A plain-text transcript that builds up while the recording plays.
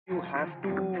have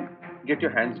to get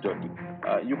your hands dirty.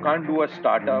 You can't do a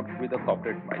startup with a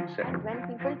corporate mindset. When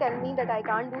people tell me that I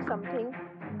can't do something,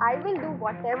 I will do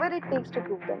whatever it takes to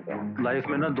prove them wrong. Life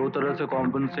में ना दो तरह से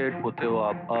compensate होते हो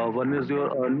आप. One is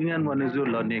your earning and one is your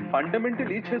learning.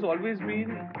 Fundamental each has always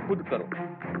been khud karo.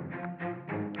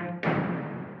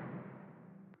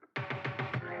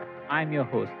 I'm your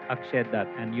host, Akshay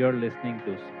Datt, and you're listening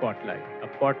to Spotlight,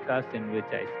 a podcast in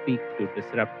which I speak to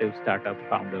disruptive startup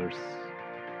founders.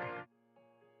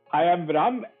 Hi, I'm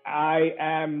Viram. I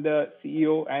am the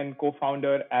CEO and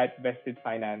co-founder at Vested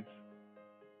Finance.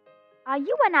 Are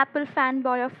you an Apple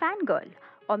fanboy or fangirl?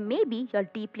 Or maybe you're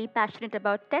deeply passionate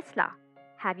about Tesla?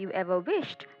 Have you ever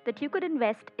wished that you could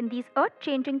invest in these earth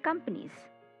changing companies?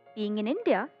 Being in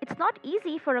India, it's not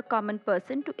easy for a common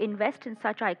person to invest in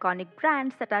such iconic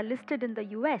brands that are listed in the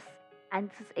US. And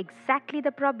this is exactly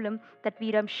the problem that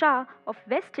Viram Shah of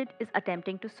Vested is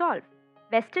attempting to solve.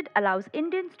 Vested allows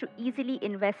Indians to easily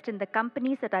invest in the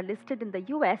companies that are listed in the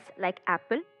US like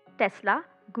Apple, Tesla,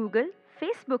 Google,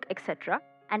 Facebook, etc.,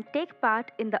 and take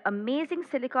part in the amazing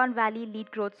Silicon Valley lead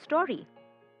growth story.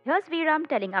 Here's Viram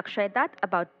telling Akshay Datt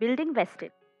about building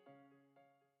Vested.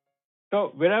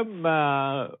 So,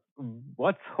 Viram,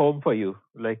 what's home for you?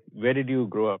 Like, where did you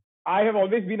grow up? I have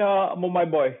always been a Mumbai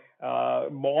boy,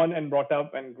 born and brought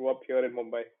up and grew up here in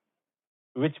Mumbai.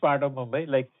 Which part of Mumbai?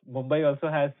 Like, Mumbai also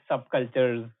has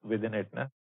subcultures within it, na?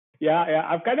 Yeah.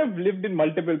 I've kind of lived in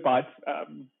multiple parts,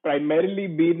 primarily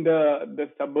been the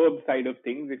suburb side of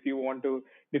things, if you want to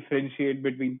differentiate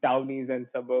between townies and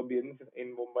suburbians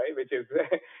in Mumbai, which is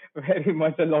very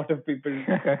much a lot of people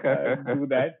do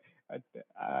that. But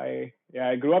I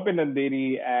grew up in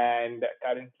Andheri and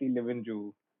currently live in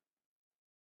Juhu.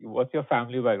 What's your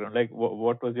family background? Like,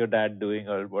 what was your dad doing,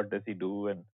 or what does he do?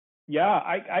 And Yeah,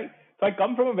 so I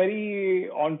come from a very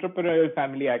entrepreneurial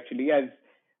family actually,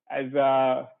 as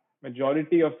a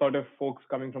majority of sort of folks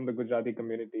coming from the Gujarati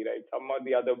community, right? Some or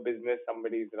the other business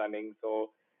somebody's running.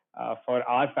 So for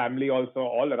our family also,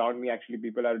 all around me actually,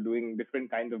 people are doing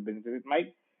different kinds of businesses. It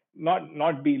might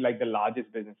not be like the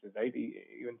largest businesses, right?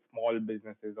 Even small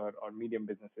businesses or medium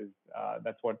businesses.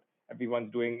 That's what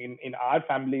everyone's doing. In our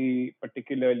family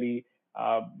particularly,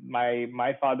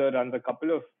 my father runs a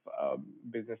couple of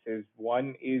businesses.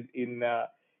 One is in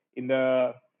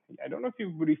the I don't know if you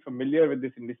would be familiar with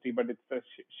this industry, but it's the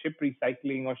ship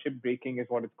recycling or ship breaking is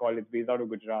what it's called. It's based out of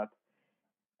Gujarat,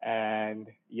 and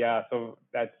yeah, so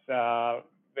that's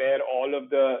where all of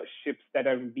the ships that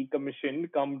are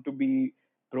decommissioned come to be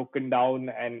broken down,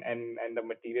 and the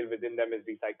material within them is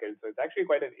recycled. So it's actually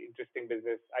quite an interesting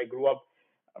business. I grew up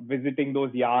visiting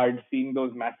those yards, seeing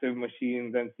those massive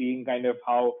machines, and seeing kind of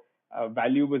how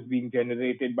value was being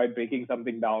generated by breaking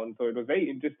something down. So it was very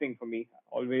interesting for me.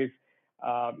 Always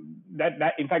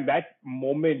that in fact that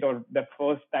moment or the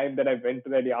first time that I went to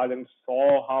that yard and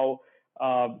saw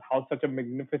how such a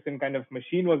magnificent kind of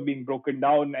machine was being broken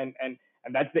down, and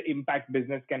that's the impact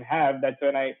business can have. That's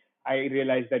when I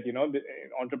realized that the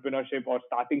entrepreneurship or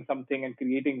starting something and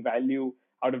creating value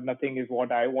out of nothing is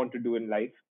what I want to do in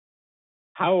life.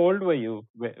 how old were you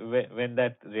when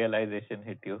that realization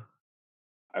hit you?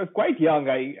 I was quite young.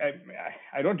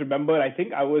 I don't remember. I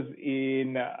think I was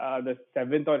in the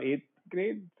seventh or eighth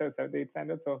grade, so seventh, eighth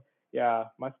standard. So yeah,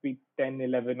 must be 10,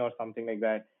 11 or something like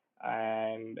that.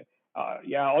 And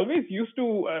yeah, always used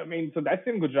to. I mean, so that's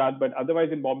in Gujarat, but otherwise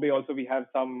in Bombay also we have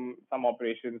some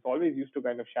operations. Always used to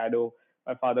kind of shadow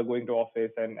my father going to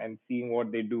office and seeing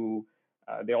what they do.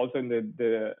 They're also in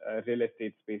the real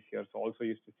estate space here, so also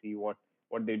used to see what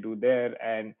they do there.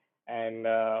 And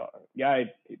yeah,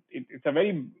 it's a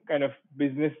very kind of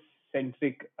business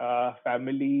centric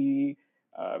family,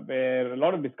 where a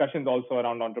lot of discussions also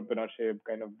around entrepreneurship,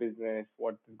 kind of business,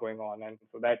 what is going on, and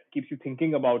so that keeps you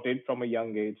thinking about it from a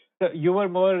young age. So you were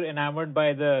more enamored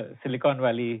by the Silicon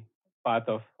Valley path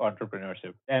of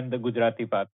entrepreneurship and the Gujarati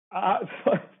path.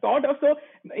 So, sort of. So,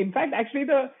 in fact, actually,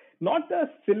 the not the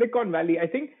Silicon Valley. I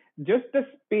think just the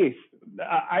space.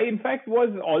 I in fact was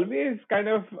always kind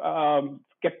of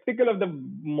skeptical of the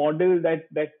model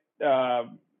that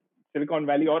Silicon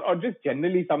Valley or just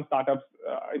generally some startups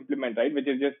implement, right? Which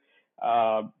is just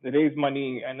raise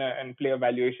money and play a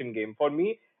valuation game. For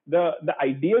me, the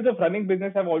ideas of running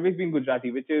business have always been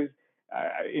Gujarati, which is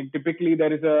typically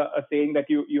there is a saying that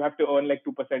you have to earn like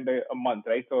 2% a month,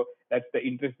 right? So that's the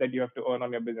interest that you have to earn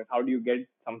on your business. How do you get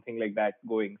something like that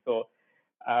going? So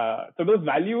those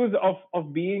values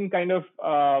of being kind of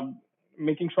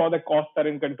making sure that costs are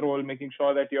in control, making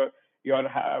sure that you're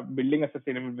building a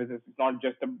sustainable business. It's not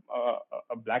just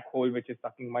a black hole which is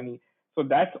sucking money. So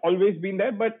that's always been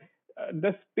there. But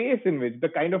the space in which the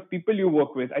kind of people you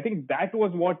work with. I think that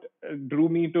was what drew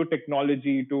me to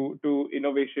technology, to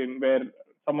innovation, where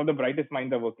some of the brightest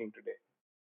minds are working today.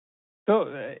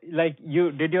 So, like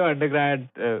you did your undergrad,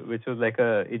 which was like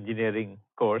a engineering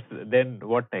course. Then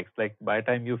what next? Like by the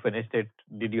time you finished it,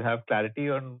 did you have clarity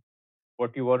on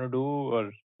what you want to do,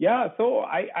 or? Yeah, so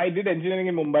I did engineering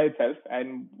in Mumbai itself,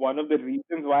 and one of the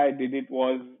reasons why I did it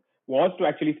was to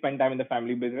actually spend time in the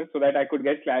family business so that I could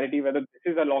get clarity whether this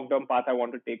is a long-term path I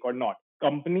want to take or not.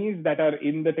 Companies that are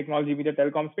in the technology, media,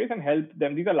 telecom space and help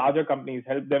them, these are larger companies,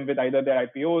 help them with either their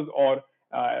IPOs or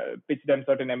pitch them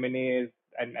certain M&As,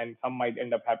 and some might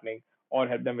end up happening, or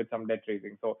help them with some debt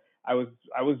raising. So I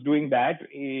was doing that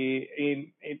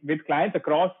in with clients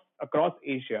across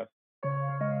Asia.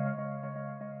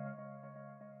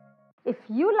 If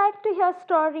you like to hear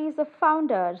stories of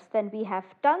founders, then we have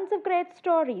tons of great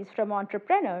stories from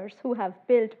entrepreneurs who have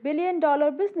built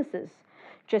billion-dollar businesses.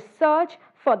 Just search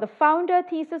for the Founder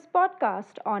Thesis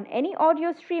podcast on any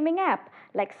audio streaming app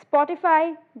like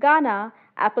Spotify, Ghana,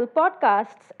 Apple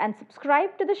Podcasts, and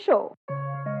subscribe to the show.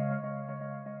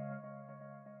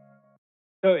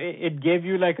 So it gave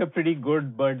you like a pretty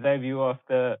good bird's eye view of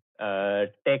the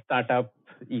tech startup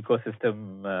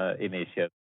ecosystem in Asia.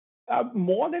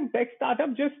 More than tech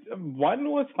startup, just one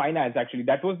was finance. Actually,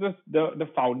 that was the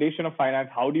foundation of finance.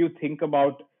 How do you think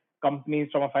about companies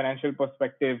from a financial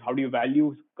perspective? How do you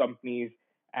value companies?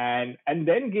 And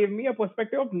then gave me a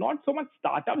perspective of not so much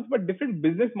startups but different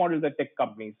business models at tech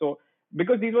companies. So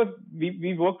because these was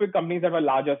we work with companies that were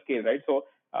larger scale, right? So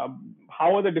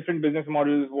how are the different business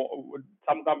models?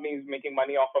 Some companies making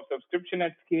money off of subscription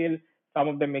at scale, some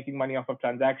of them making money off of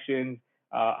transactions.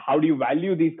 How do you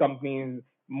value these companies?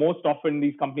 Most often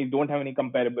these companies don't have any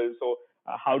comparables. So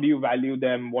how do you value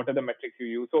them? What are the metrics you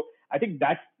use? So I think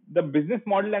that's the business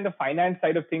model and the finance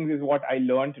side of things is what I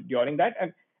learned during that.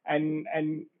 And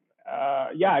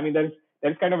yeah, I mean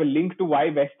there's kind of a link to why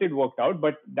Vested worked out,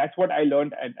 but that's what I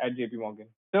learned at JP Morgan.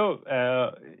 So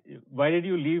why did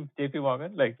you leave JP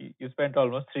Morgan? Like you spent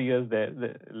almost 3 years there.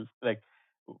 Like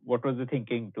what was the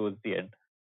thinking towards the end?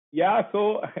 Yeah,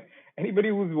 so anybody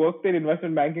who's worked in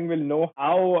investment banking will know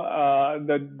how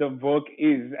the work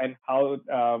is and how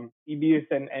tedious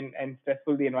and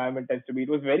stressful the environment tends to be. It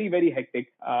was very, very hectic,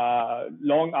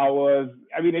 long hours.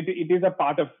 I mean, it is a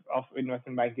part of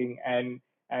investment banking, and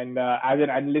as an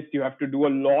analyst, you have to do a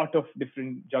lot of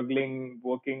different juggling,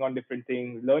 working on different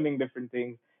things, learning different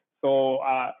things. So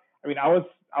I mean, I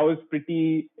was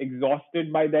pretty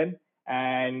exhausted by then,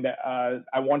 and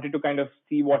I wanted to kind of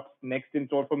see what's next in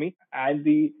store for me. And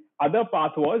the other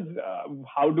path was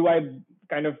how do I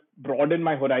kind of broaden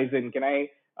my horizon? Can I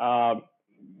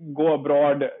go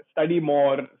abroad, study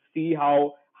more, see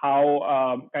how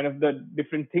kind of the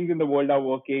different things in the world are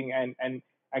working, and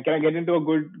can I get into a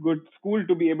good school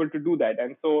to be able to do that?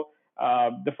 And so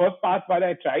the first path, while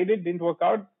I tried it, didn't work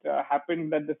out.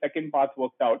 Happened that the second path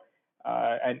worked out,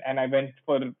 and I went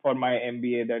for my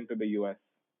MBA then to the US.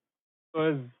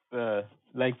 Was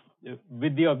like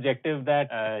with the objective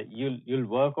that you'll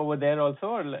work over there also,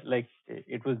 or like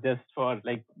it was just for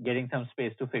like getting some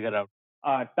space to figure out?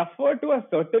 Tougher to a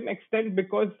certain extent,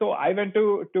 because so I went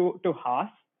to Haas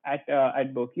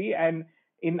at Berkeley, and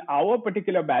in our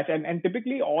particular batch, and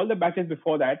typically all the batches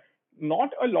before that, not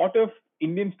a lot of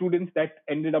Indian students that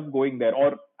ended up going there,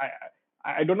 or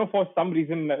I don't know, for some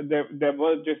reason there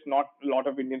were just not a lot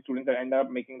of Indian students that ended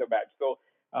up making the batch. So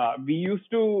we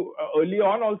used to early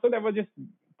on also there were just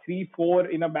 3-4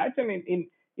 in a batch, and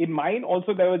in mine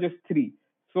also there were just 3.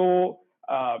 So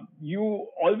you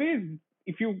always,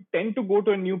 if you tend to go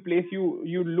to a new place,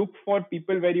 you look for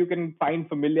people where you can find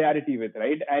familiarity with,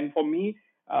 right? And for me,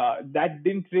 that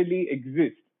didn't really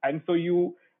exist, and so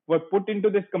you were thrown into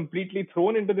this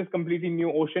completely new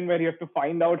ocean where you have to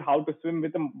find out how to swim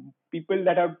with people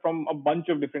that are from a bunch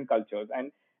of different cultures.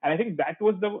 And I think that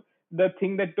was the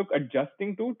thing that took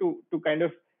adjusting to kind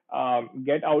of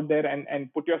get out there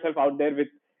and put yourself out there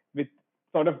with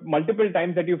sort of multiple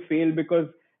times that you fail, because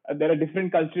there are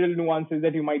different cultural nuances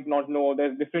that you might not know.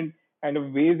 There's different kind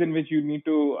of ways in which you need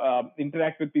to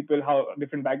interact with people, how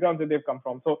different backgrounds that they've come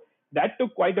from. So that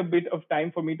took quite a bit of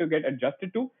time for me to get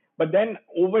adjusted to. But then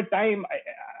over time,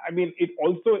 I mean, it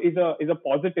also is a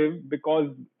positive, because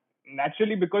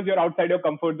naturally, because you're outside your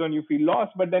comfort zone, you feel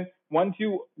lost. But then once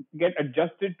you get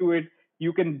adjusted to it,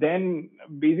 you can then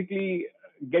basically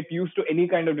get used to any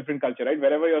kind of different culture, right?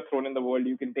 Wherever you're thrown in the world,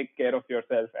 you can take care of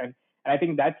yourself. And I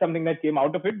think that's something that came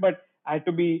out of it. But I had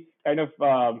to be kind of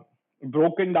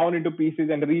broken down into pieces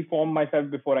and reform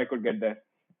myself before I could get there.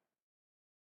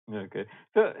 Okay.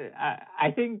 So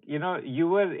I think, you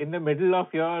were in the middle of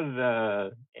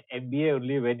your MBA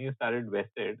only when you started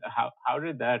Vested. How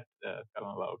did that come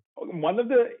about? One of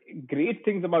the great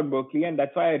things about Berkeley, and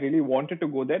that's why I really wanted to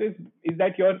go there, is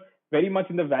that you're very much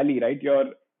in the valley, right?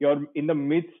 You're in the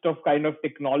midst of kind of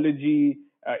technology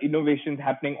innovations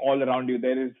happening all around you.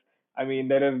 There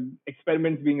are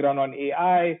experiments being run on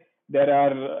AI. There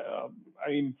are,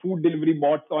 food delivery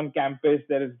bots on campus.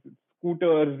 There is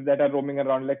scooters that are roaming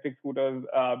around, electric scooters.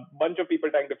 A bunch of people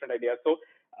trying different ideas. So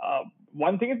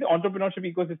one thing is the entrepreneurship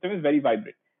ecosystem is very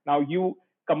vibrant. Now you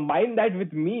combine that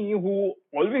with me, who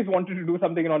always wanted to do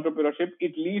something in entrepreneurship,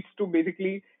 it leads to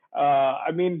basically,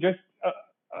 just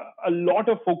a lot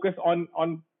of focus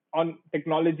on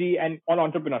technology and on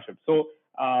entrepreneurship. So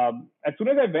as soon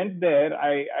as I went there,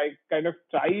 I kind of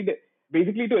tried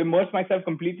basically to immerse myself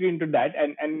completely into that.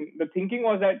 And the thinking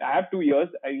was that I have 2 years.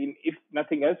 I mean, if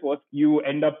nothing else, was you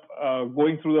end up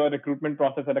going through the recruitment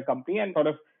process at a company and sort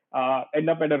of end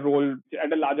up at a role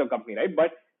at a larger company, right?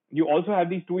 But you also have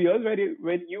these 2 years where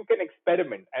you can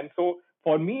experiment. And so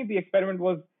for me, the experiment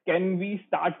was, can we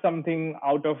start something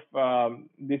out of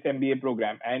this MBA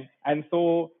program? And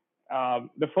so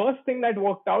the first thing that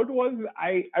worked out was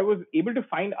I was able to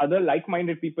find other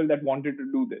like-minded people that wanted to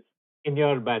do this. In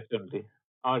your batch only,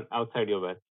 or outside your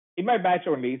batch? In my batch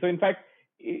only. So in fact,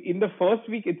 in the first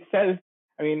week itself,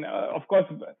 of course,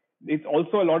 it's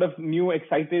also a lot of new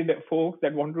excited folks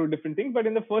that want to do different things. But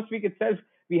in the first week itself,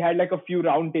 we had like a few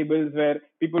round tables where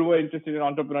people who were interested in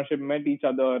entrepreneurship met each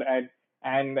other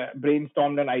and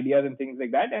brainstormed on ideas and things like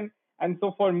that. And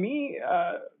so for me,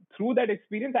 through that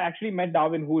experience, I actually met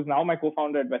Darwin, who is now my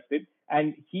co-founder at Vested,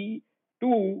 and he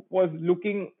too was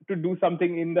looking to do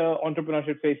something in the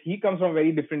entrepreneurship space. He comes from a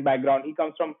very different background. He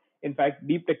comes from, in fact,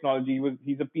 deep technology.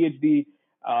 He's a PhD,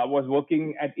 was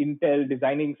working at Intel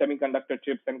designing semiconductor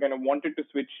chips, and kind of wanted to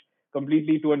switch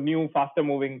completely to a new, faster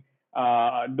moving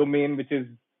domain, which is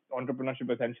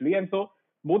entrepreneurship essentially. And so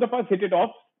both of us hit it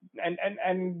off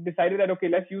and decided that, okay,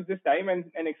 let's use this time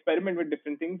and experiment with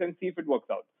different things and see if it works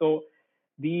out. So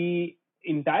the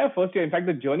entire first year, in fact,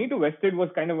 the journey to Vested was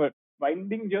kind of a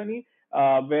winding journey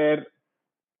where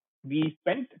we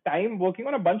spent time working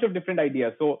on a bunch of different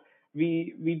ideas. So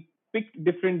we picked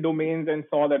different domains and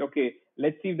saw that, okay,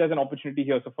 let's see if there's an opportunity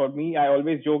here. So for me, I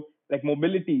always joke, like,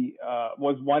 mobility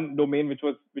was one domain which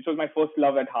was my first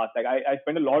love at heart. Like I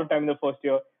spent a lot of time in the first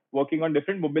year working on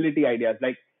different mobility ideas,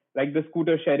 like the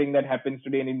scooter sharing that happens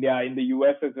today in India, in the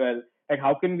US as well. Like,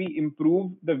 how can we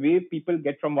improve the way people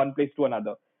get from one place to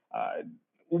another?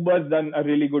 Uber's done a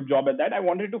really good job at that. I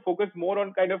wanted to focus more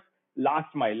on kind of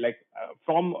last mile, like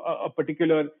from a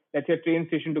particular, let's say, a train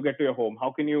station to get to your home.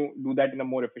 How can you do that in a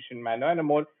more efficient manner and a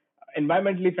more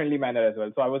environmentally friendly manner as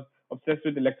well? So I was obsessed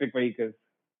with electric vehicles.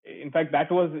 In fact,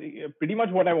 that was pretty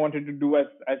much what I wanted to do as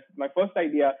my first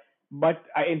idea. But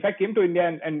I, in fact, came to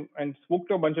India and spoke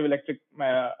to a bunch of electric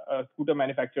scooter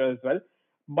manufacturers as well,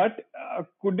 but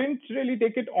couldn't really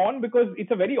take it on because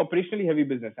it's a very operationally heavy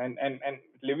business. And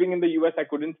living in the US, I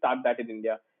couldn't start that in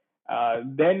India.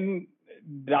 Then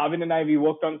Darwin and we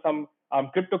worked on some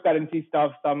cryptocurrency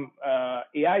stuff, some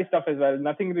AI stuff as well.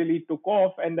 Nothing really took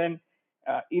off. And then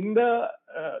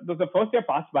the first year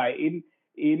passed by. In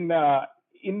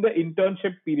the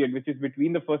internship period, which is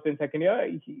between the first and second year,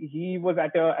 he was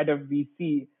at a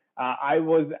VC. I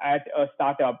was at a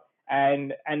startup,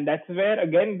 and that's where,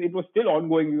 again, it was still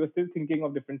ongoing. We were still thinking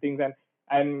of different things,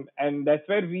 and that's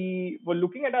where we were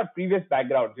looking at our previous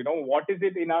backgrounds. What is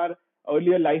it in our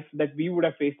earlier life that we would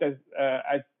have faced as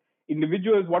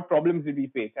individuals? What problems did we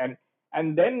face?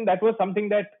 And then that was something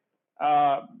that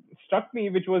struck me,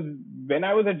 which was when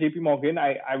I was at JP Morgan,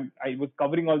 I was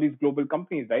covering all these global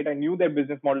companies, right? I knew their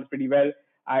business models pretty well.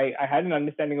 I had an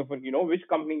understanding of, which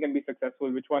company can be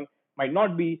successful, which one might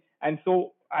not be. And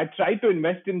so I tried to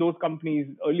invest in those companies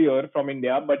earlier from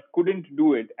India, but couldn't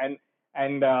do it. And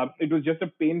it was just a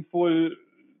painful,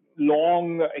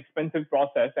 long, expensive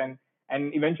process, and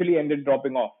eventually ended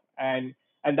dropping off. And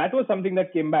that was something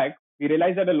that came back. We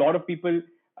realized that a lot of people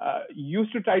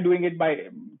used to try doing it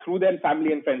through their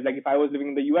family and friends. Like, if I was living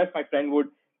in the US, my friend would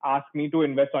ask me to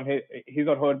invest on his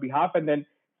or her behalf and then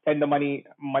send the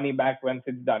money back once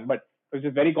it's done. But it was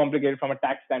just very complicated from a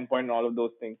tax standpoint and all of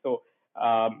those things. So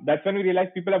that's when we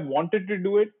realized people have wanted to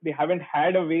do it. They haven't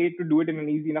had a way to do it in an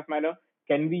easy enough manner.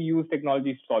 Can we use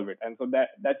technology to solve it? And so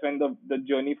that's when the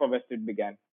journey for Vested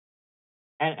began.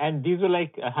 And these were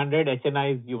like 100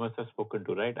 HNIs you must have spoken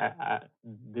to, right?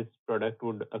 This product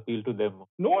would appeal to them.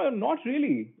 No, not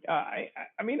really. I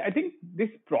think this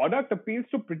product appeals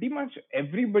to pretty much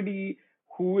everybody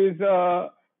who is a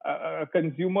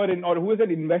consumer or who is an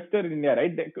investor in India,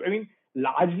 right?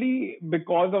 largely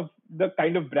because of the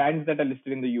kind of brands that are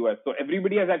listed in the US. So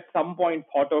everybody has at some point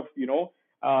thought of,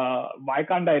 why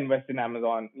can't I invest in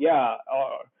Amazon? Yeah,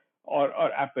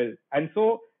 or Apple. And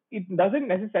so it doesn't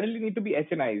necessarily need to be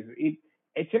HNIs.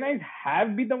 HNIs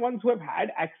have been the ones who have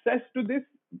had access to this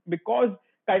because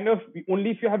kind of only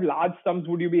if you have large sums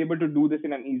would you be able to do this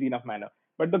in an easy enough manner.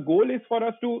 But the goal is for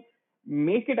us to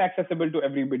make it accessible to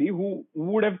everybody who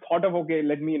would have thought of, okay,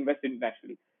 let me invest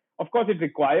internationally. Of course, it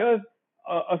requires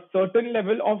a certain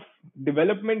level of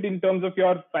development in terms of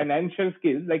your financial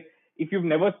skills. Like if you've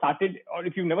never started or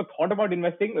if you've never thought about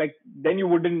investing, like then you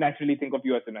wouldn't naturally think of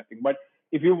US investing. But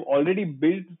if you've already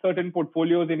built certain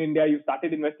portfolios in India, you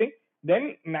started investing,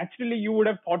 then naturally you would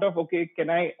have thought of, okay, can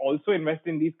I also invest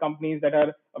in these companies that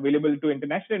are available to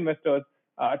international investors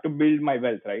to build my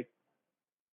wealth, right?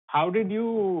 How did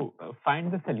you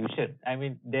find the solution? I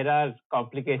mean, there are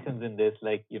complications in this,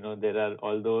 like, there are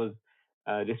all those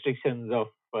restrictions of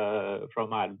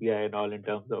from RBI and all in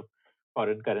terms of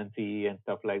foreign currency and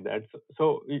stuff like that.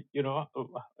 Tell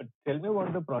me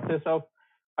about the process of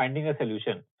finding a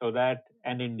solution so that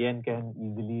an Indian can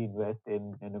easily invest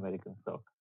in an American stock.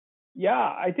 Yeah,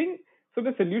 I think so.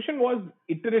 The solution was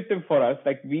iterative for us.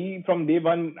 Like we, from day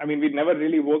one, I mean, we never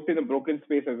really worked in the brokerage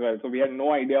space as well. So we had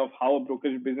no idea of how a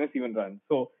brokerage business even runs.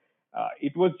 So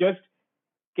it was just,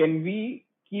 can we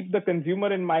keep the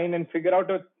consumer in mind and figure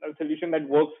out a solution that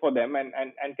works for them, and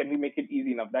can we make it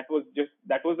easy enough? That was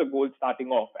the goal starting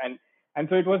off. And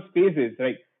so it was phases,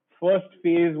 right? First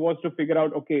phase was to figure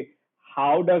out, okay,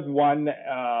 how does one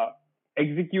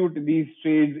execute these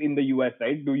trades in the US,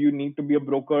 right? Do you need to be a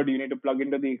broker? Do you need to plug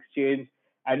into the exchange?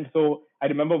 And so I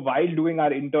remember while doing our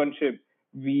internship,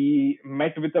 we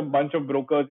met with a bunch of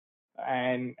brokers,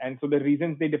 and so the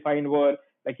reasons they defined were,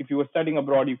 like, if you were studying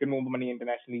abroad, you can move money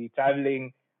internationally,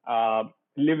 traveling,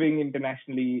 living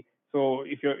internationally. So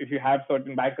if you have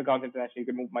certain bank accounts internationally, you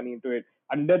can move money into it.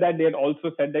 Under that, they had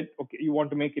also said that, okay, you want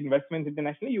to make investments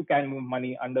internationally, you can move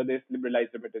money under this liberalized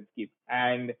remittance scheme.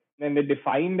 And then they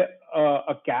defined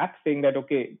a cap saying that,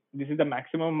 okay, this is the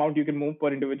maximum amount you can move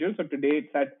per individual. So today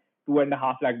it's at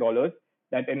 $2.5 lakh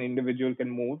that an individual can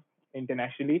move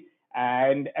internationally.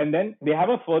 And then they have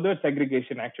a further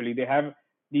segregation. Actually, they have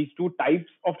these two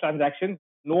types of transactions.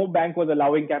 No bank was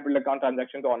allowing capital account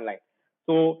transactions online.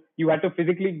 So you had to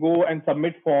physically go and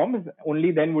submit forms.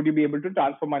 Only then would you be able to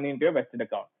transfer money into your vested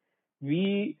account.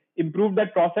 We improved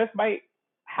that process by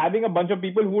having a bunch of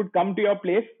people who would come to your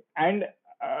place and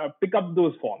pick up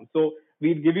those forms. So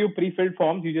we'd give you pre-filled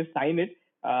forms. You just sign it.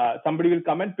 Somebody will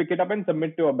come and pick it up and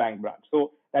submit to a bank branch.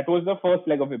 So that was the first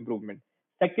leg of improvement.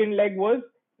 Second leg was,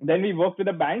 then we worked with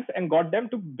the banks and got them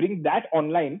to bring that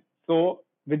online. So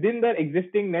within their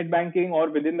existing net banking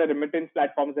or within the remittance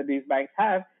platforms that these banks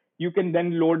have, you can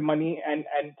then load money and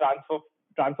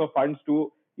transfer funds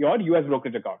to your US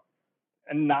brokerage account.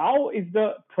 And now is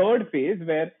the third phase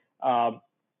where,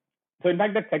 so in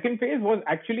fact, the second phase was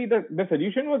actually the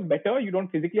solution was better. You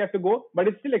don't physically have to go, but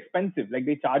it's still expensive. Like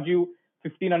they charge you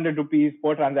 1,500 rupees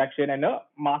per transaction and a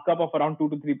markup of around 2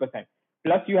 to 3%.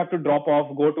 Plus you have to drop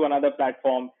off, go to another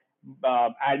platform,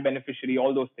 add beneficiary,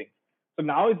 all those things. So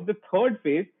now it's the third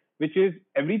phase, which is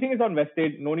everything is on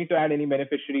vested, no need to add any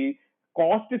beneficiary.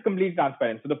 Cost is completely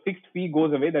transparent. So the fixed fee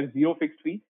goes away. There's zero fixed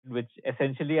fee. Which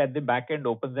essentially at the back end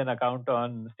opens an account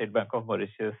on State Bank of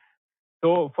Mauritius.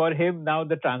 So for him now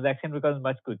the transaction becomes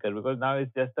much quicker because now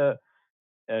it's just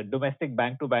a domestic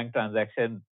bank to bank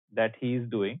transaction that he's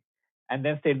doing. And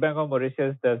then State Bank of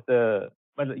Mauritius does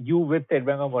you with State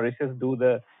Bank of Mauritius do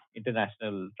the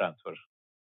international transfer.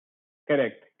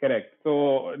 Correct.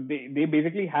 So they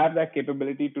basically have that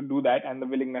capability to do that and the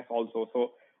willingness also.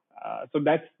 So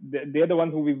they're the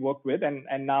ones who we've worked with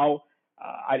and now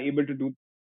are able to do.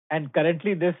 And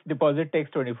currently this deposit takes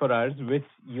 24 hours, which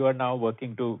you are now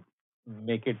working to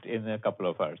make it in a couple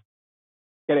of hours.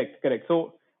 Correct.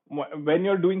 So when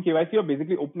you're doing KYC, you're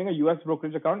basically opening a US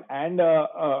brokerage account and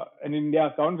an India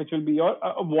account, which will be your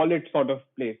a wallet sort of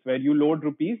place where you load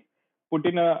rupees,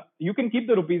 you can keep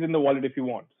the rupees in the wallet if you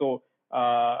want. So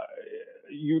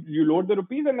you load the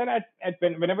rupees and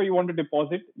then whenever you want to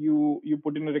deposit, you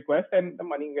put in a request and the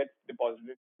money gets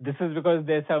deposited. This is because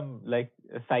there's some like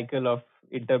a cycle of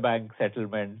interbank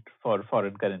settlement for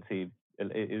foreign currency.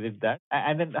 Is it that?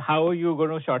 And then how are you going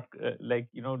to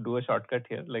do a shortcut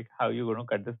here? Like how are you going to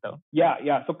cut this down?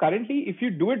 Yeah. So currently, if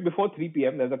you do it before 3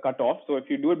 p.m., there's a cutoff. So if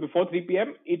you do it before 3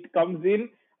 p.m., it comes in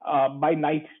by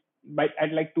night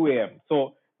at like 2 a.m.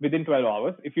 So within 12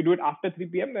 hours. If you do it after 3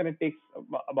 p.m., then it takes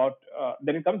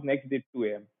then it comes next day 2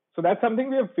 a.m. So that's something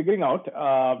we are figuring out.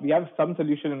 We have some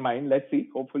solution in mind. Let's see.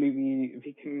 Hopefully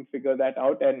we can figure that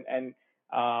out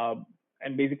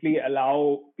basically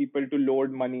allow people to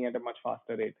load money at a much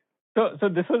faster rate. So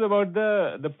this was about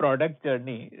the product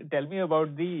journey. Tell me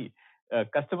about the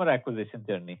customer acquisition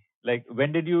journey. Like,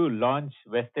 when did you launch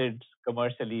Vested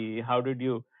commercially? How did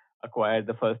you acquire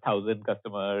the first 1,000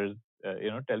 customers?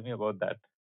 Tell me about that.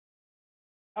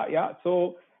 Yeah.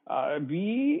 So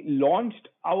we launched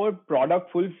our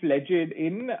product full-fledged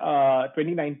in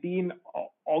 2019,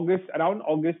 August, around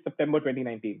August, September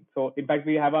 2019. So in fact,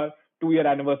 we have a 2-year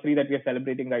anniversary that we are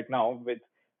celebrating right now with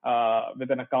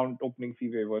an account opening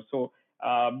fee waiver. So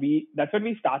that's when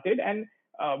we started. And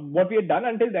what we had done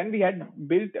until then, we had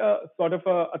built a sort of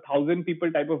a 1,000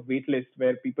 people type of wait list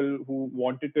where people who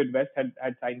wanted to invest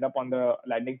had signed up on the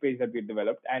landing page that we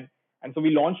developed. And so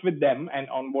we launched with them and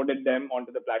onboarded them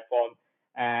onto the platform.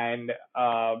 And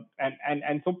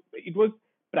so it was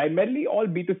primarily all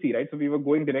B2C, right? So we were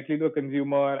going directly to the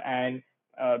consumer, and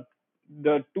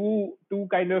the two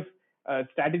kind of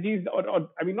strategies, or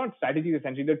I mean, not strategies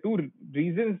essentially, the two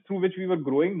reasons through which we were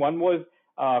growing. One was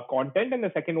content, and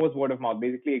the second was word of mouth,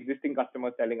 basically existing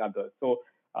customers telling others. So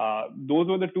those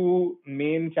were the two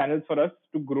main channels for us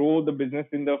to grow the business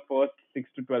in the first 6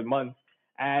 to 12 months.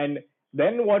 And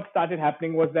then what started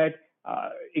happening was that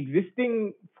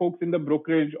existing folks in the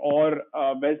brokerage or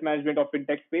wealth management or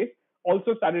fintech space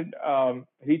also started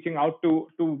reaching out to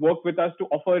work with us to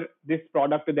offer this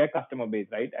product to their customer base,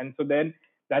 right? And so then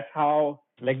that's how,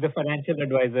 like the financial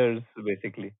advisors,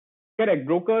 basically. Correct,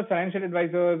 brokers, financial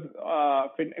advisors,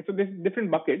 so there's different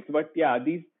buckets, but yeah,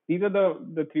 these are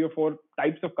the 3 or 4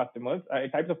 types of customers,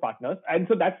 types of partners. And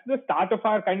so that's the start of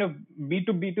our kind of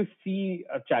B2B2C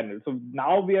channel. So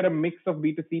now we are a mix of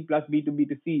B2C plus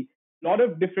B2B2C. A lot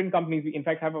of different companies. We in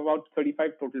fact have about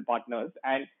 35 total partners,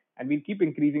 and we keep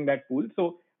increasing that pool.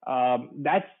 So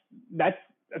that's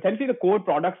essentially the core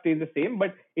product stays the same,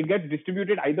 but it gets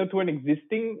distributed either through an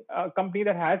existing company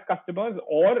that has customers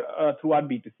or through our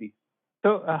B2C.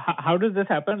 So how does this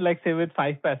happen? Like, say with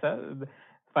 5paisa,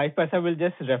 5paisa will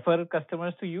just refer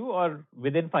customers to you, or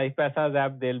within 5paisa's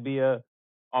app there'll be a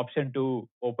option to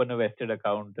open a vested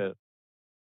account.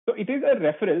 So it is a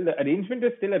referral. The arrangement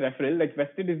is still a referral. Like,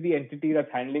 Vested is the entity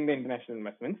that's handling the international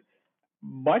investments,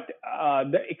 but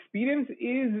the experience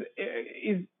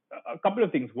is a couple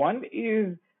of things. One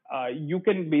is you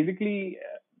can basically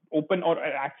open or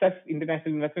access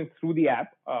international investments through the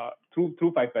app, through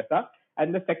 5paisa.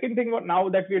 And the second thing now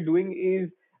that we are doing is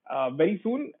very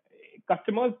soon,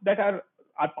 customers that are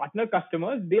our partner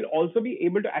customers, they'll also be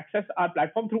able to access our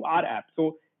platform through our app.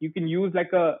 So you can use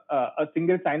like a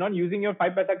single sign-on using your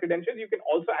 5paisa credentials. You can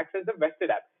also access the Vested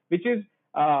app, which is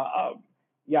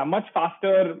much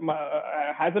faster,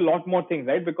 has a lot more things,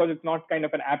 right? Because it's not kind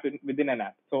of an app within an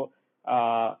app. So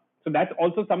that's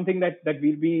also something that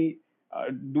we'll be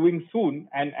doing soon,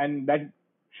 and that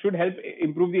should help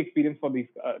improve the experience for these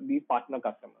partner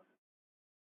customers.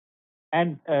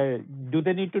 And do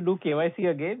they need to do KYC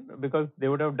again, because they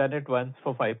would have done it once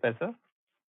for 5paisa?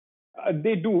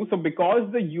 They do. So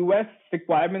because the US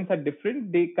requirements are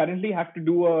different, they currently have to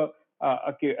do a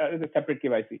separate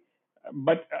KYC.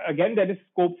 But again, there is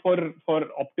scope for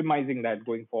optimizing that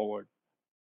going forward.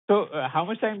 So how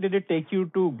much time did it take you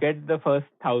to get the first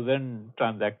 1,000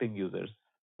 transacting users?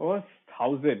 First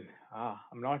 1,000?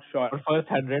 I'm not sure. Or first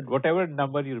 100, whatever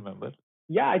number you remember.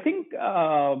 Yeah, I think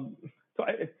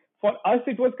for us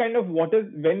it was kind of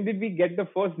when did we get the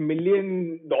first $1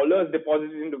 million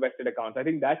deposited into vested accounts? I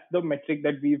think that's the metric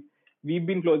that we've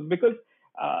been close, because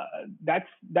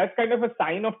that's kind of a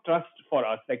sign of trust for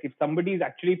us. Like, if somebody is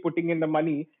actually putting in the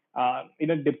money in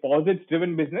a deposits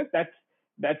driven business,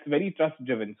 that's very trust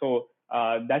driven. So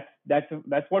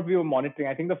that's what we were monitoring.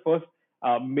 I think the first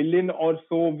million or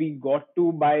so we got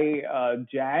to by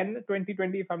Jan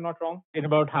 2020, if I'm not wrong. In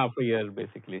about half a year,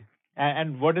 basically.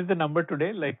 And what is the number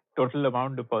today, like total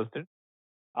amount deposited?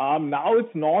 Now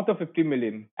it's north of 50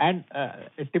 million. And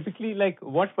typically, like,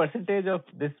 what percentage of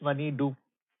this money do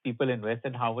people invest,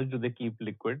 and how much do they keep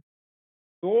liquid?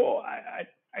 So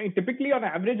I typically, on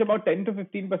average, about 10 to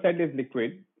 15% is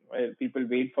liquid. People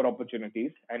wait for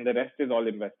opportunities, and the rest is all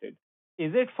invested.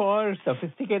 Is it for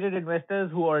sophisticated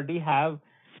investors who already have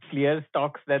clear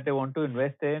stocks that they want to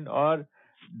invest in, or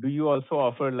do you also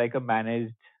offer like a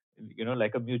managed,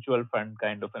 like a mutual fund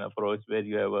kind of an approach where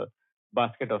you have a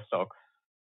basket of stocks?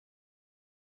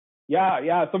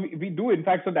 Yeah. So we do, in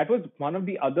fact. So that was one of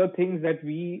the other things that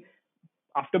we,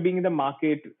 after being in the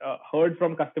market, heard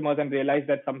from customers and realized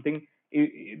that's something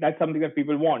that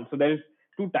people want. So there's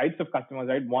two types of customers,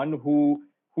 right? One who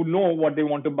know what they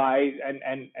want to buy,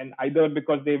 and either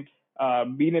because they've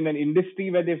been in an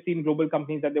industry where they've seen global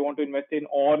companies that they want to invest in,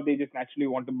 or they just naturally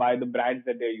want to buy the brands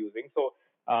that they're using. So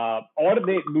or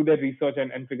they do their research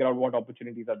and figure out what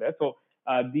opportunities are there. So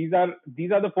these are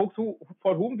the folks who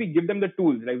for whom we give them the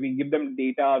tools. Like we give them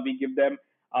data, we give them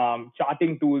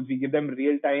charting tools, we give them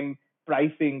real time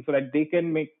pricing so that they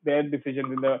can make their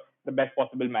decisions in the best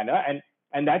possible manner.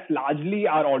 And that's largely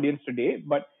our audience today.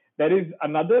 But there is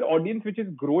another audience which is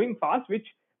growing fast, which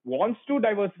wants to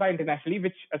diversify internationally,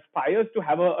 which aspires to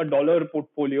have a dollar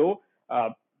portfolio,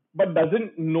 but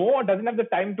doesn't know or doesn't have the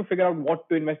time to figure out what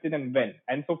to invest in and when.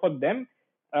 And so for them,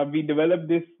 we developed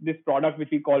this product which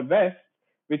we call Vest,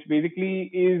 which basically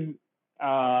is,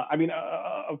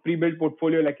 a pre-built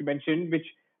portfolio, like you mentioned, which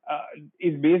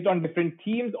is based on different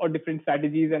themes or different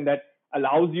strategies, and that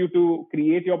allows you to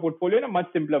create your portfolio in a much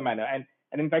simpler manner. And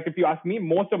in fact, if you ask me,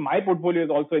 most of my portfolio is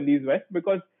also in these Vests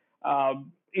because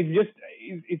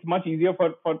it's much easier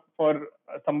for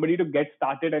somebody to get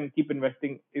started and keep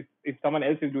investing if someone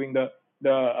else is doing the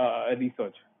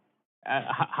research.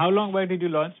 How long back did you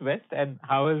launch Vest, and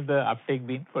how has the uptake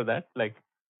been for that? Like,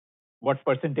 what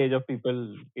percentage of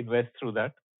people invest through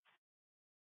that?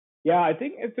 Yeah, I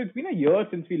think it's been a year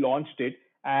since we launched it,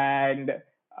 and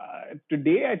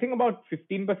today I think about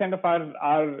 15% of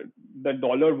our the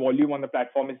dollar volume on the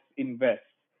platform is invest,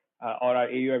 or our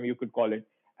AUM you could call it,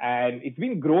 and it's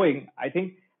been growing. I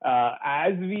think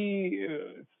as we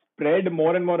spread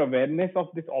more and more awareness of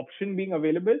this option being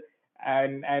available,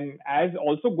 and as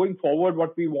also going forward,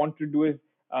 what we want to do is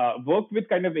work with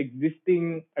kind of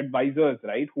existing advisors,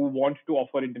 right, who want to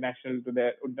offer international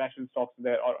stocks to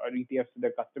their or ETFs to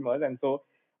their customers. And so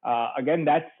again,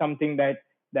 that's something that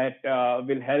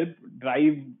will help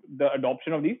drive the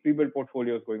adoption of these pre-built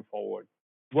portfolios going forward.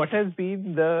 What has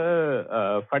been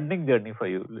the funding journey for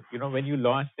you? You know, when you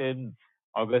launched in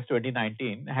August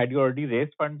 2019, had you already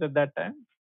raised funds at that time?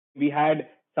 We had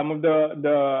some of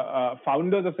the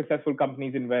founders of successful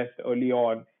companies invest early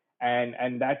on,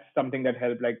 and that's something that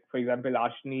helped. Like for example,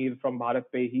 Ashneer from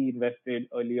BharatPay, he invested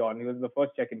early on. He was the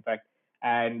first check, in fact,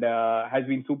 and has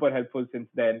been super helpful since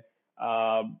then.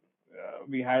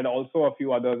 We had also a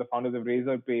few others, the founders of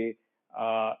Razorpay,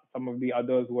 some of the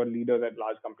others who are leaders at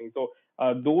large companies. So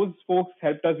those folks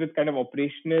helped us with kind of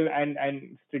operational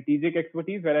and strategic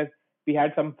expertise, whereas we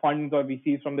had some funds or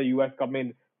VCs from the US come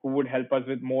in who would help us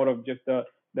with more of just the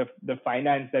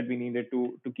finance that we needed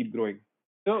to keep growing.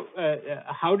 So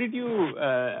how did you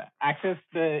access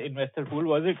the investor pool?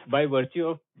 Was it by virtue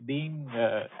of being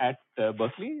at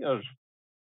Berkeley, or?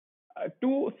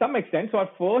 To some extent. So our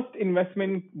first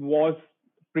investment was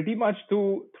pretty much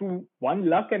through one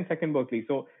luck and second Berkeley.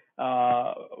 So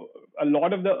a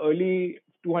lot of the early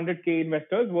 200K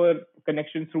investors were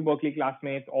connections through Berkeley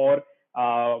classmates or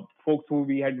folks who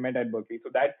we had met at Berkeley.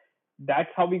 So that's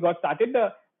how we got started.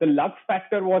 The luck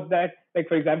factor was that, like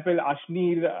for example,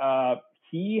 Ashneer,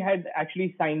 he had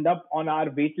actually signed up on our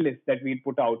wait list that we'd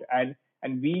put out, and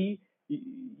we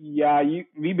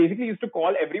basically used to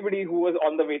call everybody who was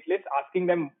on the wait list, asking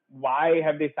them why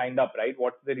have they signed up, right?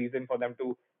 What's the reason for them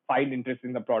to find interest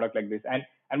in the product like this?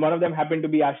 And one of them happened to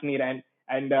be Ashneer,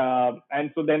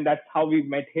 and so then that's how we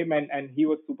met him, and he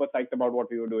was super psyched about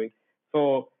what we were doing.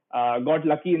 So got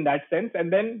lucky in that sense,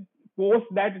 and then post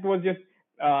that it was just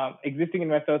existing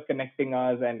investors connecting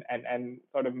us and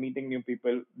sort of meeting new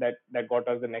people that got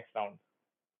us the next round.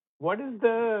 What is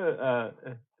the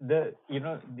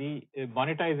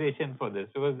monetization for this?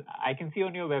 Because I can see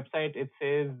on your website it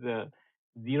says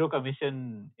zero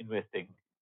commission investing.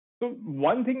 So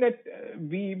one thing that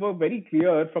we were very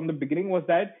clear from the beginning was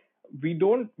that we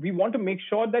want to make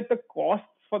sure that the costs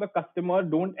for the customer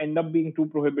don't end up being too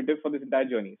prohibitive for this entire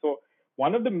journey. So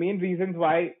one of the main reasons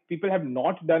why people have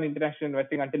not done international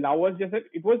investing until now was just that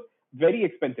it was very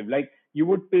expensive. Like you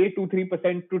would pay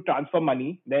 2-3% to transfer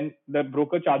money, then the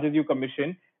broker charges you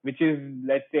commission, which is,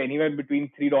 let's say, anywhere between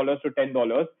 $3 to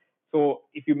 $10. So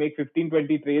if you make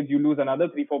 15-20 trades, you lose another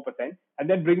 3-4%, and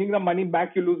then bringing the money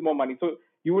back, you lose more money. So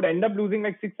you would end up losing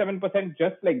like 6-7%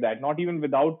 just like that, not even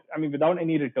without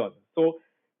any return. So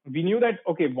we knew that,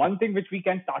 okay, one thing which we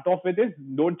can start off with is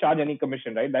don't charge any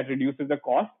commission, right? That reduces the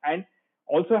cost. And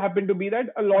also happened to be that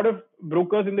a lot of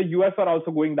brokers in the US are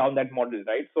also going down that model,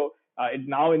 right? So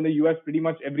now in the US, pretty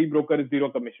much every broker is zero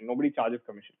commission. Nobody charges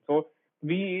commission. So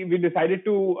we decided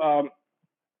to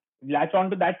latch on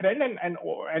to that trend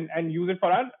and use it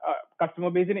for our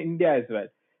customer base in India as well.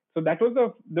 So that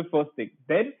was the first thing.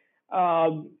 Then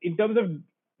in terms of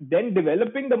then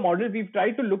developing the model, we've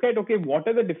tried to look at, okay, what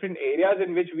are the different areas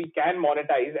in which we can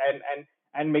monetize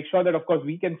and make sure that, of course,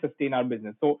 we can sustain our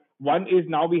business. So one is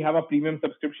now we have a premium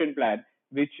subscription plan,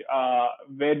 which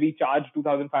where we charge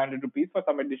 2,500 rupees for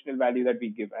some additional value that we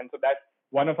give. And so that's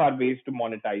one of our ways to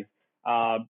monetize.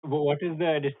 What is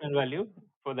the additional value?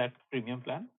 for that premium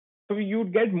plan? So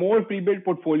you'd get more pre-built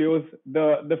portfolios.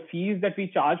 The fees that we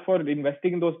charge for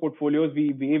investing in those portfolios,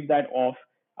 we waive that off.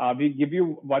 We give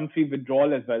you one free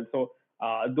withdrawal as well. So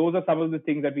those are some of the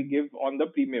things that we give on the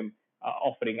premium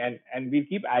offering, and we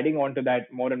keep adding on to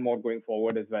that more and more going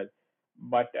forward as well.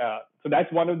 But so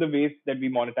that's one of the ways that we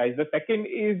monetize. The second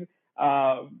is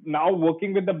now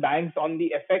working with the banks on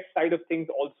the FX side of things.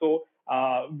 Also,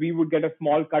 we would get a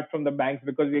small cut from the banks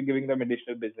because we're giving them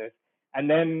additional business, and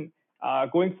then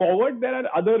going forward, there are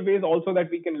other ways also that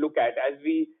we can look at as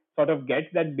we sort of get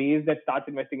that base that starts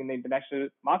investing in the international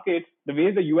markets. The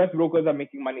ways the US brokers are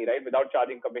making money, right, without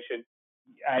charging commission.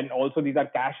 And also these are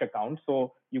cash accounts,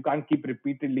 so you can't keep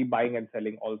repeatedly buying and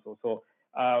selling also. So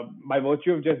by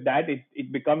virtue of just that,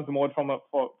 it becomes more from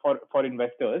for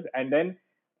investors. And then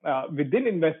within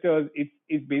investors,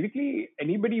 it's basically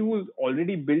anybody who's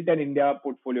already built an India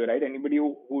portfolio, right? Anybody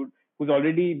who's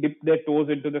already dipped their toes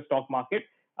into the stock market.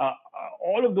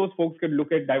 All of those folks can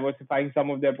look at diversifying some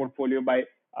of their portfolio by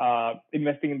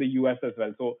investing in the US as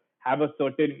well. So have a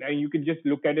certain, and you can just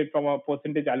look at it from a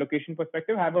percentage allocation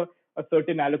perspective, have a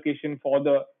certain allocation for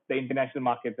the international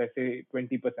markets, let's say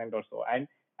 20% or so,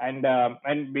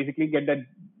 and basically get that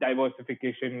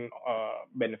diversification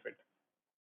benefit.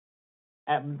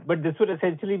 But this would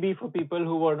essentially be for people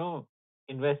who want to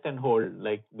invest and hold,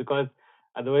 like, because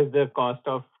otherwise the cost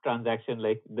of transaction,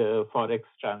 like the forex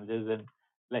transactions, and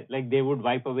like they would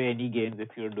wipe away any gains if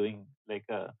you're doing like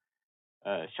a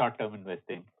short-term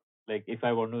investing. Like if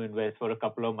I want to invest for a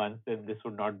couple of months, then this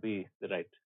would not be the right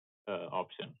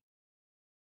option.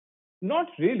 Not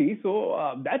really.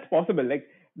 So that's possible. Like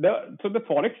the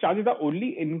forex charges are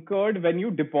only incurred when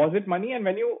you deposit money and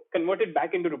when you convert it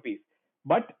back into rupees.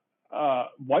 But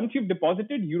once you've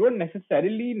deposited, you don't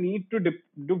necessarily need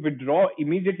to withdraw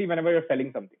immediately whenever you're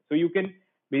selling something. So you can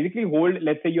basically hold.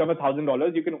 Let's say you have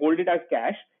 $1,000, you can hold it as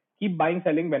cash, keep buying,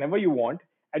 selling whenever you want,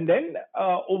 and then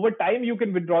over time you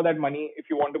can withdraw that money if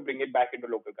you want to bring it back into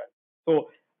local currency. So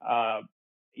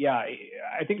yeah,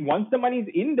 I think once the money is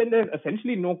in, then there's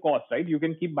essentially no cost, right? You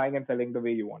can keep buying and selling the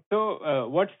way you want. So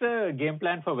what's the game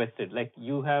plan for Vested? Like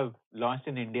you have launched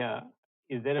in India.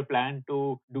 Is there a plan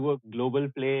to do a global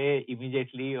play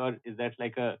immediately, or is that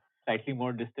like a slightly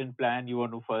more distant plan? You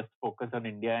want to first focus on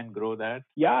India and grow that?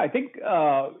 Yeah, I think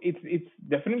it's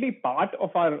definitely part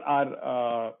of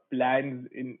our plans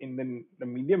in the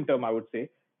medium term, I would say.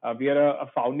 We are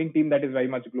a founding team that is very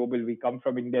much global. We come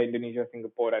from India, Indonesia,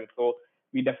 Singapore, and so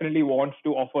we definitely want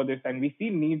to offer this, and we see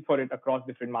need for it across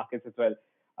different markets as well.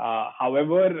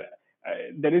 However,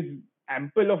 there is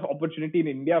ample of opportunity in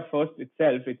India first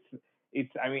itself.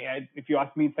 It's I mean, if you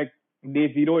ask me, it's like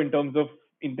day zero in terms of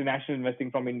international investing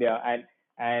from India,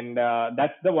 and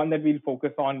that's the one that we'll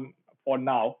focus on for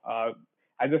now.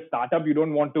 As a startup, you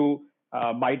don't want to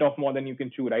bite off more than you can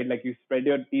chew, right? Like you spread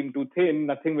your team too thin,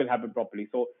 nothing will happen properly.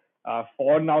 So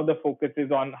for now, the focus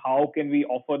is on how can we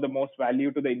offer the most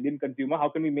value to the Indian consumer? How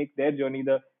can we make their journey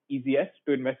the easiest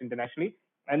to invest internationally?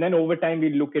 And then over time,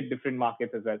 we look at different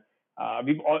markets as well.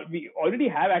 We already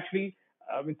have actually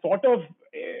sort of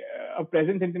a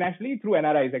presence internationally through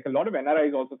NRIs. Like a lot of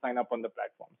NRIs also sign up on the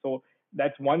platform. So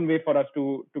that's one way for us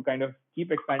to kind of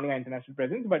keep expanding our international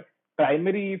presence. But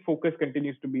primary focus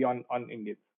continues to be on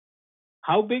Indians.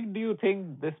 How big do you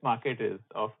think this market is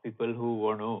of people who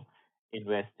want to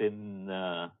invest in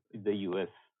the US?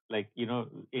 Like, you know,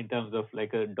 in terms of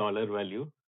like a dollar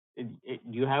value, do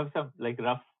you have some like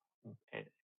rough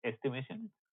estimation?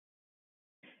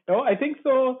 No, I think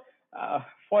so.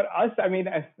 For us, I mean,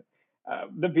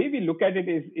 the way we look at it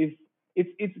is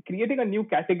it's creating a new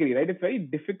category, right? It's very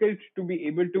difficult to be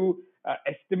able to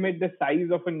estimate the size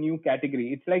of a new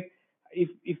category. It's like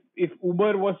if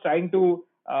Uber was trying to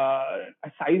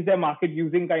size their market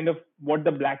using kind of what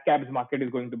the black cabs market is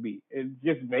going to be. It's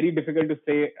just very difficult to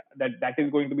say that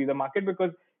is going to be the market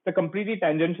because it's a completely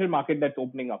tangential market that's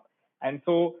opening up. And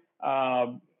so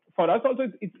for us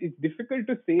also, it's difficult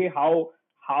to say how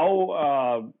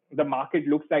the market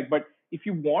looks like. But if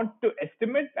you want to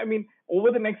estimate, I mean,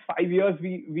 over the next 5 years,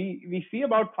 we see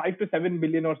about 5 to 7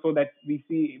 billion or so that we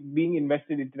see being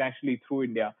invested internationally through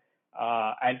India.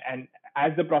 And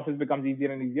as the process becomes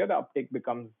easier and easier, the uptake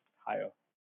becomes higher.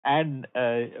 And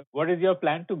what is your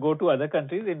plan to go to other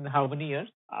countries in how many years?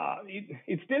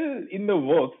 It's still in the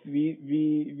works.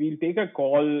 We'll take a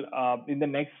call in the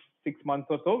next 6 months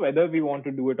or so whether we want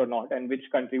to do it or not, and which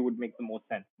country would make the most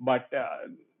sense. But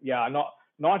yeah,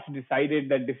 not decided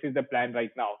that this is the plan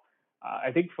right now.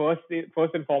 I think first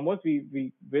and foremost,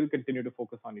 we will continue to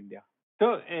focus on India.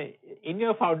 So, in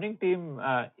your founding team,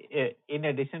 in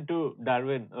addition to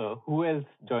Darwin, who else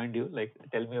joined you? Like,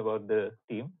 tell me about the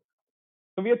team.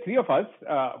 So we are three of us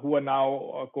who are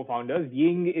now co-founders.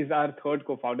 Ying is our third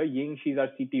co-founder. Ying, she's our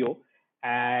CTO,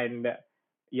 and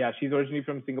yeah, she's originally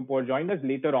from Singapore. Joined us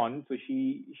later on, so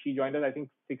she joined us I think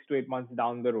 6 to 8 months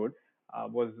down the road.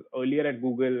 Was earlier at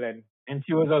Google, And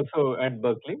she was also at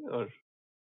Berkeley, or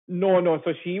no.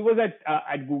 So she was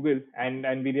at Google,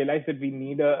 and we realized that we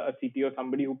need a CTO,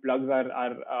 somebody who plugs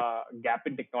our gap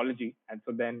in technology, and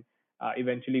so then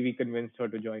eventually we convinced her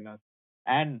to join us.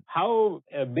 and how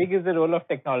big is the role of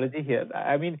technology here?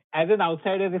 I mean, as an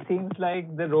outsider, it seems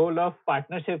like the role of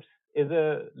partnerships is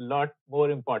a lot more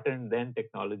important than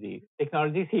technology.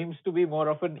 Technology seems to be more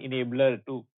of an enabler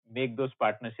to make those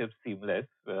partnerships seamless.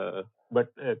 But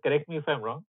correct me if I'm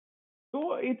wrong.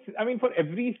 So I mean, for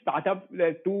every startup, there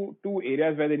are two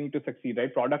areas where they need to succeed,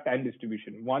 right? Product and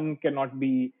distribution. One cannot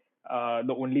be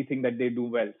the only thing that they do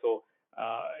well. So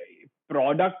uh,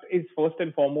 product is first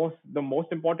and foremost the most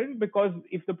important, because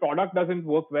if the product doesn't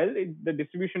work well, the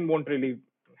distribution won't really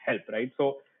help, right?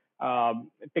 So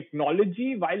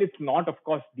technology, while it's not, of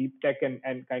course, deep tech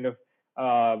and kind of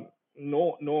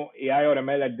no AI or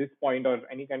ML at this point or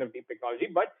any kind of deep technology,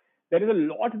 but there is a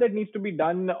lot that needs to be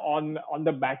done on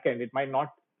the back end. It might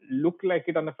not look like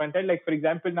it on the front end. Like for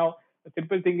example, now a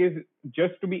simple thing is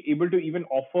just to be able to even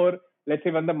offer, let's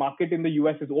say when the market in the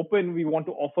US is open, we want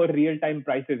to offer real time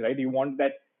prices, right? You want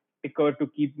that ticker to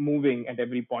keep moving at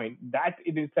every point. That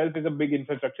in itself is a big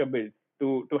infrastructure build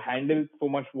to handle so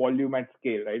much volume at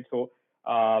scale, right? So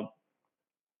uh,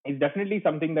 it's definitely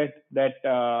something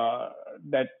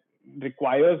that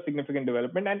requires significant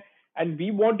development, and we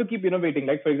want to keep innovating.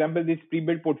 Like for example, these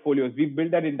pre-built portfolios, we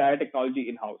built that entire technology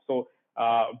in house, so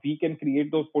we can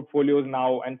create those portfolios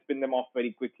now and spin them off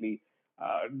very quickly.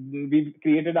 We've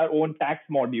created our own tax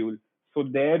module, so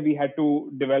there we had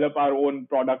to develop our own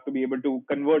product to be able to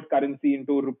convert currency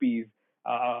into rupees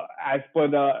as per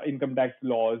the income tax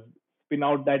laws, spin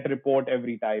out that report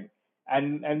every time.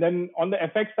 And then on the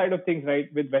FX side of things, right,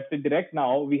 with Vested Direct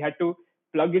now, we had to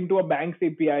plug into a bank's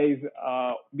APIs,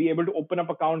 be able to open up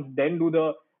accounts, then do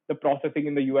the processing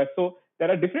in the US. So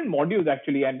there are different modules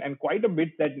actually, and quite a bit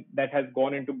that has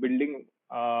gone into building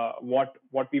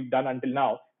what we've done until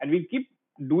now, and we keep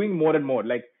doing more and more.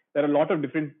 Like there are a lot of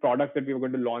different products that we are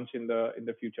going to launch in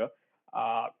the future.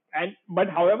 And but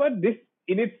however, this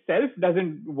in itself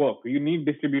doesn't work. You need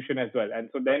distribution as well, and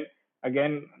so then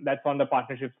again, that's on the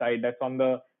partnership side. That's on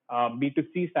the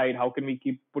B2C side. How can we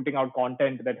keep putting out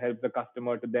content that helps the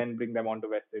customer to then bring them onto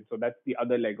Vested? So that's the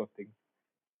other leg of things.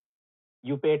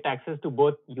 You pay taxes to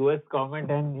both US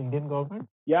government and Indian government?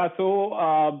 Yeah,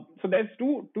 so there's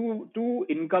two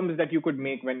incomes that you could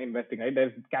make when investing, right?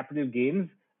 There's capital gains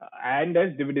and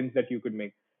there's dividends that you could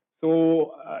make.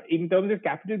 So in terms of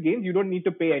capital gains, you don't need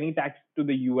to pay any tax to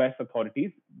the US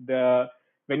authorities. The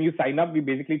When you sign up, we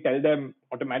basically tell them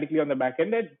automatically on the back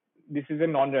end that this is a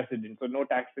non-resident, so no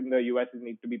tax in the US is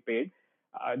need to be paid.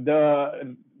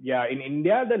 In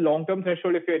India, the long-term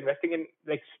threshold if you're investing in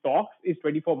like stocks is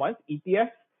 24 months,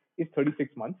 ETFs is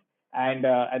 36 months, and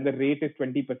the rate is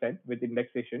 20% with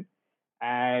indexation.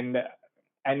 And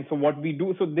and so what we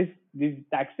do, so these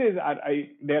taxes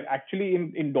they're actually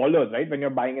in dollars, right? When you're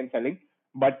buying and selling,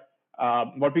 but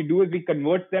what we do is we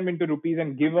convert them into rupees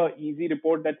and give a easy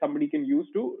report that somebody can use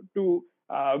to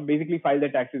basically file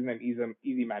their taxes in an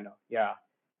easy manner. Yeah,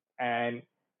 and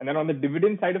and then on the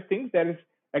dividend side of things, there is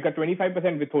like a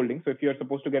 25% withholding. So if you're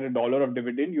supposed to get $1 of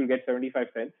dividend, you'll get 75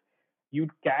 cents. You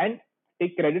can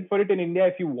take credit for it in India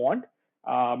if you want,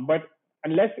 but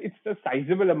unless it's a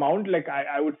sizable amount, like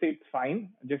I would say it's fine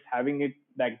just having it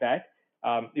like that.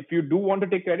 If you do want to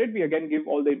take credit, we again give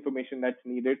all the information that's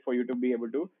needed for you to be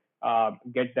able to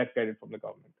get that credit from the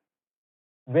government.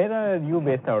 Where are you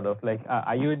based out of? Like,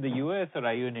 are you in the US or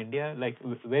are you in India? Like,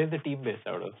 where is the team based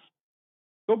out of?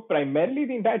 So primarily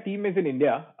the entire team is in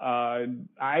India.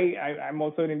 I'm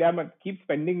also in India, but keep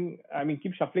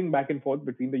shuffling back and forth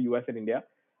between the US and India.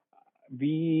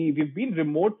 We've been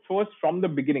remote first from the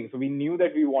beginning, so we knew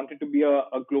that we wanted to be a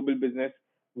global business,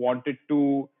 wanted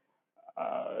to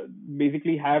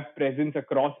basically have presence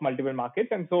across multiple markets,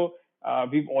 and so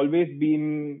we've always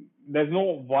been. There's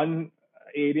no one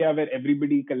area where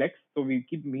everybody collects, so we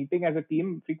keep meeting as a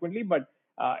team frequently, but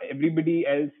everybody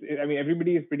else, I mean,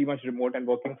 everybody is pretty much remote and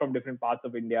working from different parts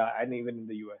of India and even in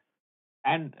the US.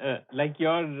 And like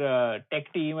your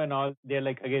tech team and all, they're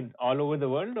like again all over the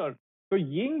world, or? So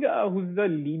Ying, who's the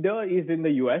leader, is in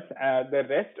the US. The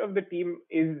rest of the team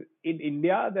is in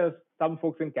India. There's some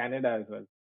folks in Canada as well.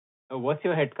 What's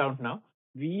your headcount now?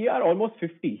 We are almost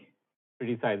 50.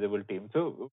 Pretty sizable team.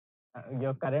 So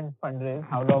your current fundraise,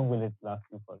 how long will it last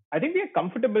you for? I think we are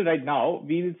comfortable right now.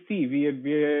 We'll see.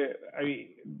 I mean,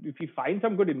 if we find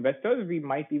some good investors, we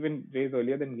might even raise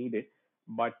earlier than needed.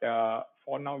 But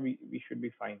for now, we should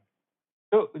be fine.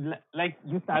 So, like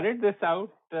you started this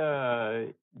out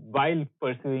while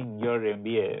pursuing your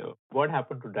MBA. What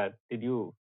happened to that? Did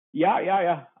you?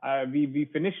 Yeah. We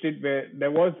finished it. Where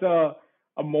there was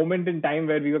a moment in time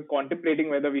where we were contemplating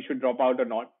whether we should drop out or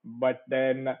not. But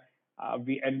then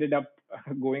we ended up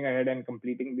going ahead and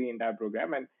completing the entire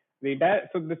program. And the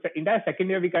entire second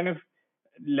year, we kind of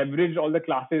leveraged all the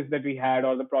classes that we had,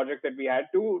 all the projects that we had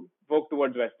to work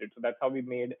towards vested. So that's how we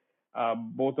made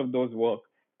both of those work.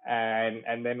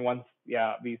 And then once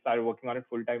we started working on it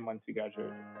full time once we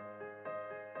graduated.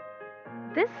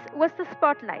 This was The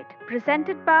Spotlight,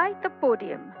 presented by The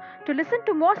Podium. To listen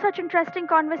to more such interesting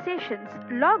conversations,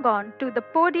 log on to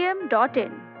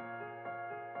thepodium.in.